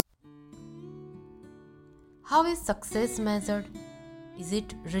How is success measured? Is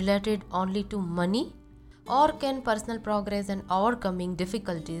it related only to money? Or can personal progress and overcoming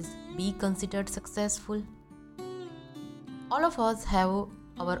difficulties be considered successful? All of us have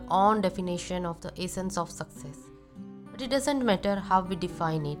our own definition of the essence of success. But it doesn't matter how we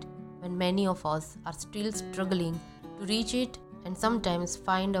define it, when many of us are still struggling to reach it and sometimes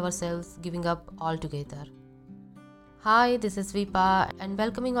find ourselves giving up altogether. Hi, this is Vipa and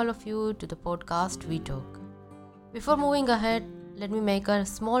welcoming all of you to the podcast We Talk. Before moving ahead, let me make a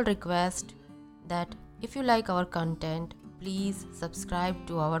small request that if you like our content, please subscribe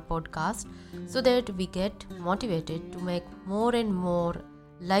to our podcast so that we get motivated to make more and more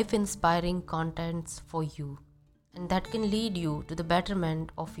life-inspiring contents for you, and that can lead you to the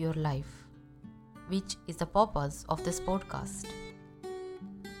betterment of your life, which is the purpose of this podcast.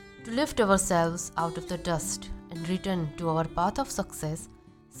 To lift ourselves out of the dust and return to our path of success,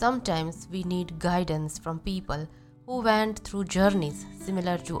 sometimes we need guidance from people who went through journeys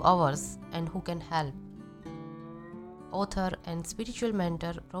similar to ours and who can help. Author and spiritual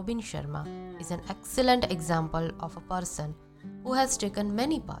mentor Robin Sharma is an excellent example of a person who has taken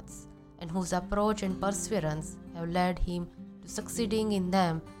many paths and whose approach and perseverance have led him to succeeding in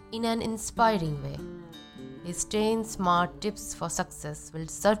them in an inspiring way. His 10 smart tips for success will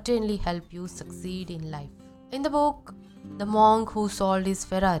certainly help you succeed in life. In the book, The Monk Who Sold His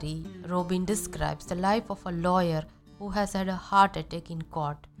Ferrari, Robin describes the life of a lawyer who has had a heart attack in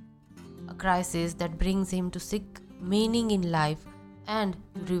court, a crisis that brings him to seek meaning in life and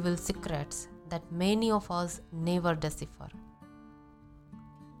to reveal secrets that many of us never decipher.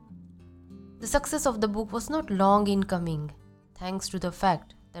 The success of the book was not long in coming, thanks to the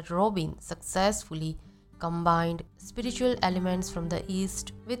fact that Robin successfully combined spiritual elements from the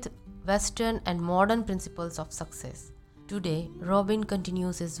East with Western and modern principles of success. Today, Robin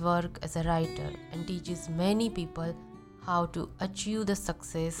continues his work as a writer and teaches many people how to achieve the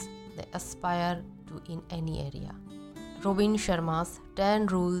success they aspire to in any area. Robin Sharma's 10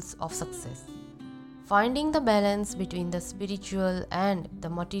 Rules of Success. Finding the balance between the spiritual and the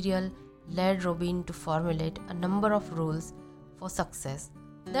material led Robin to formulate a number of rules for success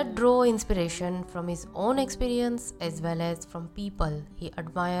that draw inspiration from his own experience as well as from people he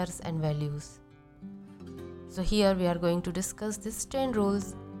admires and values. So here we are going to discuss these 10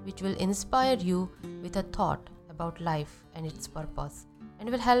 rules which will inspire you with a thought about life and its purpose and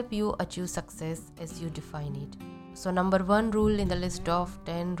will help you achieve success as you define it. So number 1 rule in the list of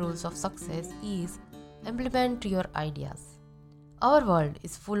 10 rules of success is implement your ideas. Our world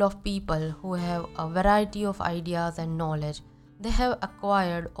is full of people who have a variety of ideas and knowledge they have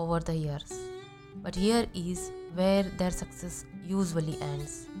acquired over the years. But here is where their success usually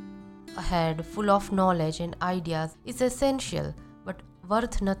ends. A head full of knowledge and ideas is essential but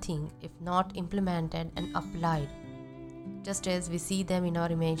worth nothing if not implemented and applied, just as we see them in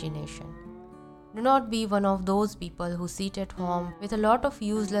our imagination. Do not be one of those people who sit at home with a lot of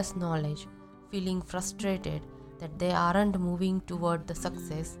useless knowledge, feeling frustrated that they aren't moving toward the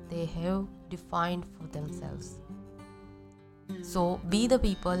success they have defined for themselves. So be the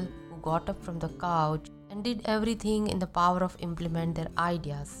people who got up from the couch and did everything in the power of implement their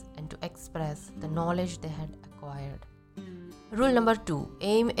ideas and to express the knowledge they had acquired. Rule number 2.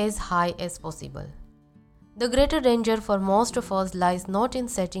 Aim as high as possible. The greater danger for most of us lies not in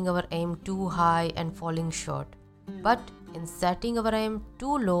setting our aim too high and falling short, but in setting our aim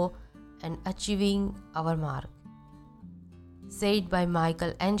too low and achieving our mark. Said by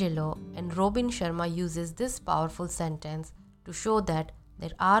Michelangelo, and Robin Sharma uses this powerful sentence to show that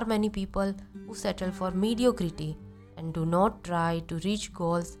there are many people who settle for mediocrity and do not try to reach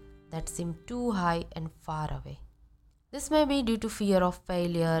goals that seem too high and far away. This may be due to fear of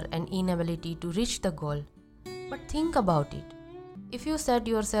failure and inability to reach the goal. But think about it. If you set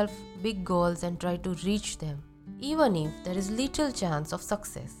yourself big goals and try to reach them, even if there is little chance of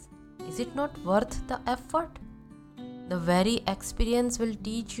success, is it not worth the effort? The very experience will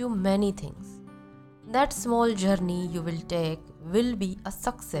teach you many things. That small journey you will take will be a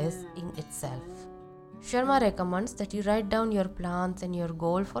success in itself. Sharma recommends that you write down your plans and your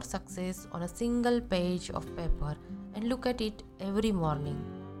goal for success on a single page of paper and look at it every morning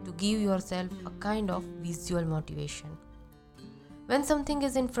to give yourself a kind of visual motivation. When something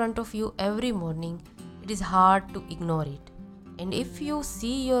is in front of you every morning, it is hard to ignore it. And if you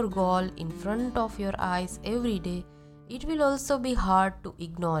see your goal in front of your eyes every day, it will also be hard to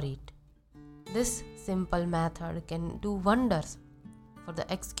ignore it. This simple method can do wonders for the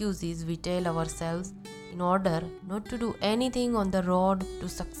excuses we tell ourselves in order not to do anything on the road to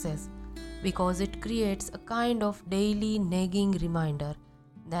success, because it creates a kind of daily nagging reminder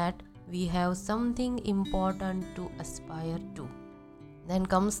that we have something important to aspire to. Then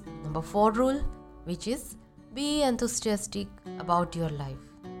comes number 4 rule, which is be enthusiastic about your life.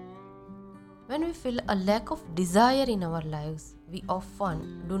 When we feel a lack of desire in our lives, we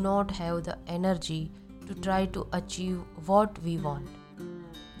often do not have the energy to try to achieve what we want.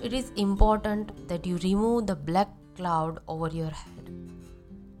 It is important that you remove the black cloud over your head.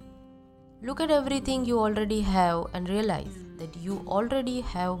 Look at everything you already have and realize that you already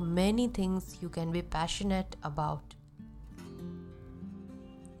have many things you can be passionate about.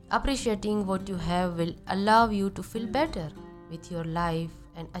 Appreciating what you have will allow you to feel better with your life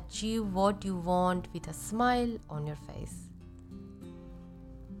and achieve what you want with a smile on your face.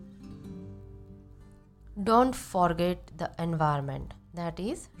 Don't forget the environment. That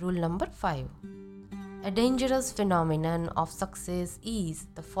is rule number 5. A dangerous phenomenon of success is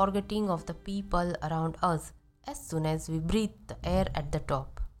the forgetting of the people around us as soon as we breathe the air at the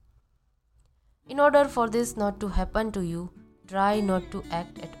top. In order for this not to happen to you, try not to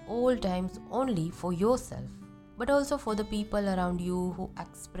act at all times only for yourself, but also for the people around you who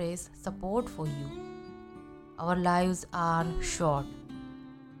express support for you. Our lives are short,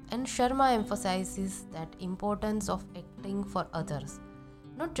 and Sharma emphasizes that importance of acting for others,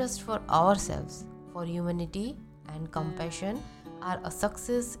 not just for ourselves. For humanity and compassion are a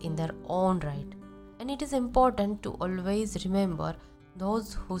success in their own right, and it is important to always remember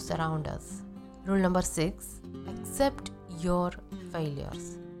those who surround us. Rule number 6. Accept your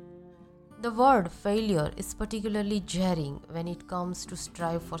failures. The word failure is particularly jarring when it comes to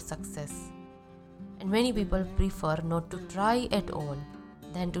strive for success, and many people prefer not to try at all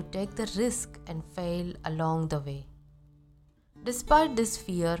than to take the risk and fail along the way. Despite this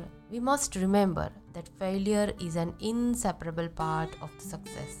fear, we must remember that failure is an inseparable part of the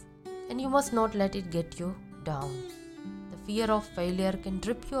success, and you must not let it get you down. The fear of failure can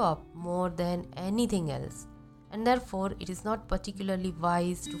trip you up more than anything else, and therefore it is not particularly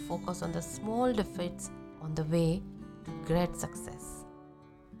wise to focus on the small defeats on the way to great success.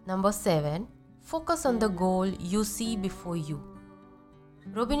 Number 7. Focus on the goal you see before you.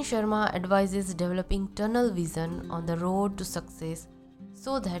 Robin Sharma advises developing tunnel vision on the road to success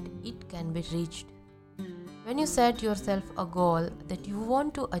so that it can be reached. When you set yourself a goal that you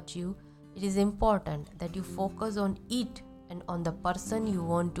want to achieve, it is important that you focus on it and on the person you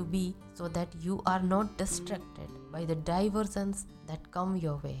want to be so that you are not distracted by the diversions that come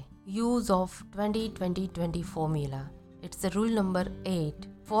your way. Use of 20-20-20 formula. It's the rule number 8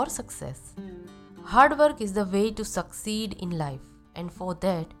 for success. Hard work is the way to succeed in life, and for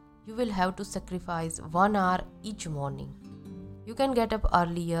that you will have to sacrifice 1 hour each morning. You can get up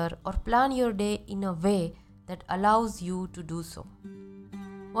earlier or plan your day in a way that allows you to do so.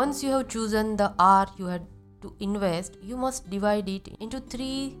 Once you have chosen the hour you had to invest, you must divide it into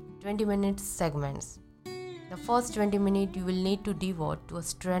 3 20-minute segments. The first 20 minutes you will need to devote to a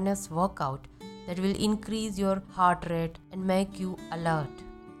strenuous workout that will increase your heart rate and make you alert.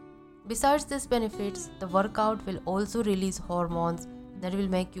 Besides these benefits, the workout will also release hormones that will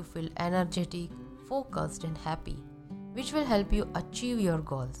make you feel energetic, focused and happy, which will help you achieve your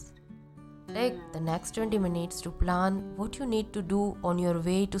goals. Take the next 20 minutes to plan what you need to do on your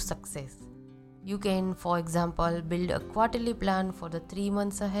way to success. You can, for example, build a quarterly plan for the 3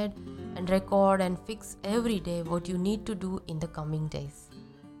 months ahead and record and fix every day what you need to do in the coming days.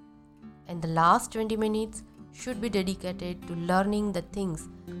 And the last 20 minutes should be dedicated to learning the things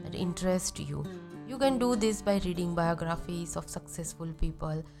that interest you. You can do this by reading biographies of successful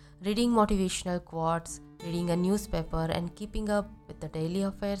people, reading motivational quotes, reading a newspaper and keeping up with the daily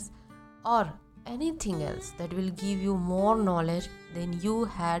affairs, or anything else that will give you more knowledge than you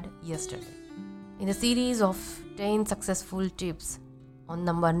had yesterday. In the series of 10 successful tips, on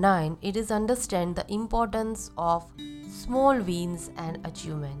number 9, it is understand the importance of small wins and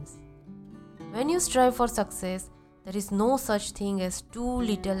achievements. When you strive for success, there is no such thing as too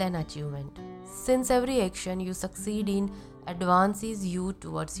little an achievement, since every action you succeed in advances you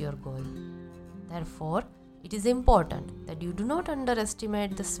towards your goal. Therefore, it is important that you do not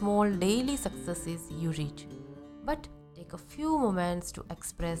underestimate the small daily successes you reach, but take a few moments to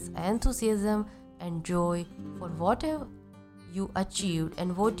express enthusiasm and joy for whatever you achieved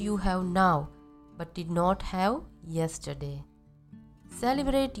and what you have now but did not have yesterday.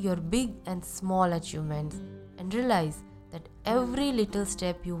 Celebrate your big and small achievements and realize that every little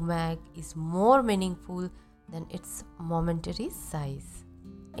step you make is more meaningful than its momentary size.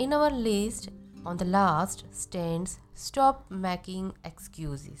 In our list, on the last stands stop making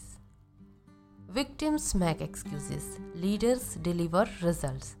excuses. Victims make excuses, leaders deliver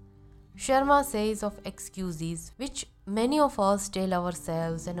results. Sharma says of excuses which Many of us tell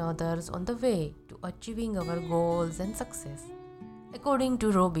ourselves and others on the way to achieving our goals and success. According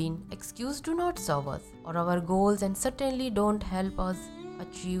to Robin, excuses do not serve us or our goals and certainly don't help us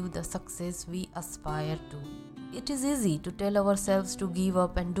achieve the success we aspire to. It is easy to tell ourselves to give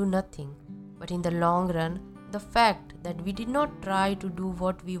up and do nothing, but in the long run, the fact that we did not try to do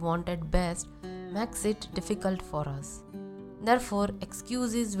what we wanted best makes it difficult for us. Therefore,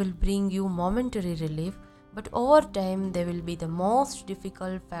 excuses will bring you momentary relief, but over time they will be the most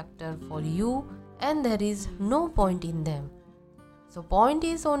difficult factor for you and there is no point in them. So point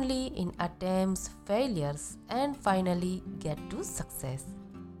is only in attempts, failures and finally get to success.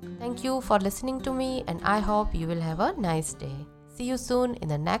 Thank you for listening to me and I hope you will have a nice day. See you soon in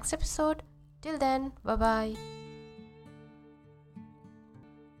the next episode. Till then, bye bye.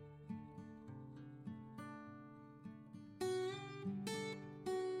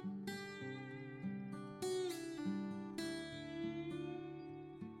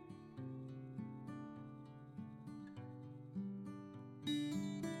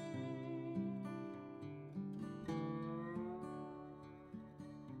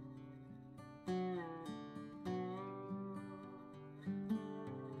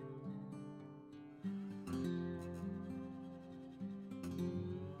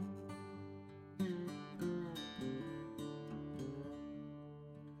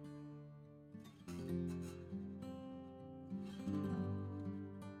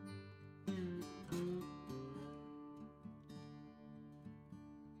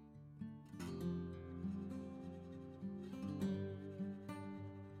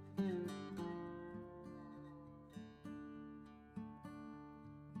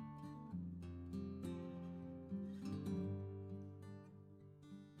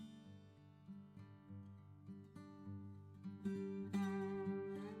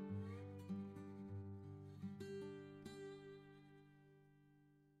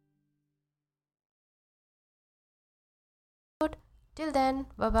 Till then,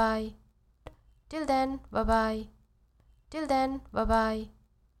 bye bye. Till then, bye bye. Till then, bye bye.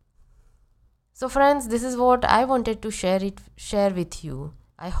 So friends, this is what I wanted to share with you.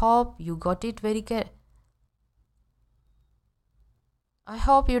 I hope you got it I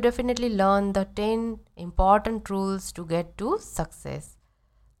hope you definitely learned the 10 important rules to get to success.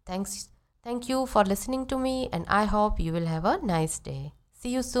 Thank you for listening to me and I hope you will have a nice day. See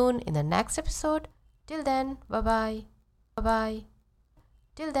you soon in the next episode. Till then, bye bye. Bye bye.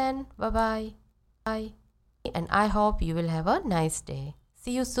 Till then, bye bye. Bye. And I hope you will have a nice day.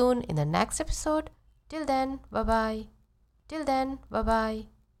 See you soon in the next episode. Till then, bye bye. Till then, bye bye.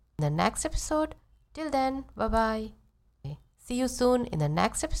 In the next episode. Till then, bye bye. See you soon in the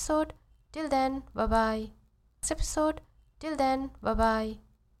next episode. Till then, bye bye. Next episode. Till then, bye bye.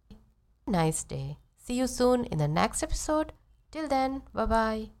 Nice day. See you soon in the next episode. Till then, bye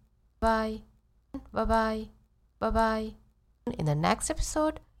bye. Bye. Bye bye. Bye bye. In the next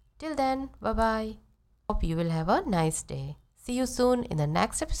episode. Till then, bye bye. Hope you will have a nice day. See you soon in the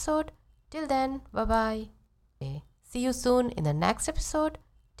next episode. Till then, bye bye. See you soon in the next episode.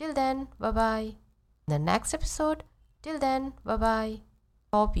 Till then, bye bye. In the next episode. Till then, bye bye.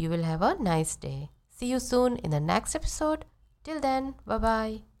 Hope you will have a nice day. See you soon in the next episode. Till then, bye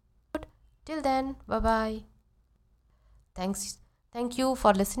bye. Till then, bye bye. Thank you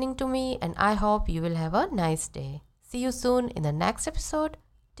for listening to me and I hope you will have a nice day. See you soon in the next episode.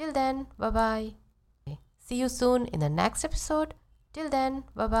 Till then, bye bye. See you soon in the next episode. Till then,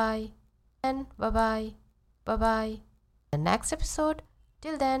 bye bye. Then, bye bye. Bye bye. The next episode.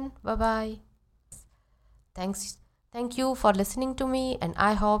 Till then, bye bye. Thank you for listening to me and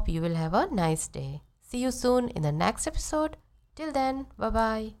I hope you will have a nice day. See you soon in the next episode. Till then, bye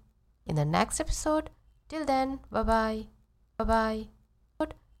bye. In the next episode. Till then, bye bye. Bye bye.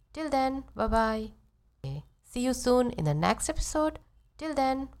 Till then, bye bye. See you soon in the next episode. Till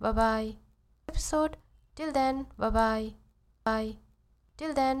then, bye bye. Episode. Till then, bye bye. Bye.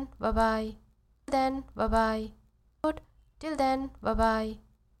 Till then, bye bye. Till then, bye bye. Till then, bye bye.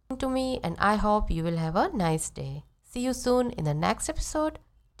 To me and I hope you will have a nice day. See you soon in the next episode.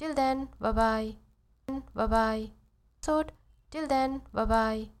 Till then, bye bye. Bye bye. Episode. Till then, bye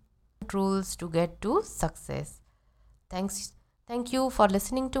bye. Rules to get to success. Thank you for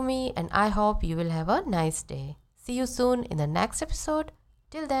listening to me and I hope you will have a nice day. See you soon in the next episode.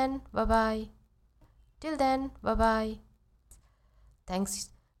 Till then, bye bye. Till then, bye bye.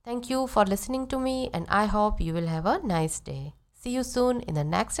 Thank you for listening to me and I hope you will have a nice day. See you soon in the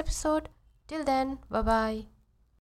next episode. Till then, bye bye.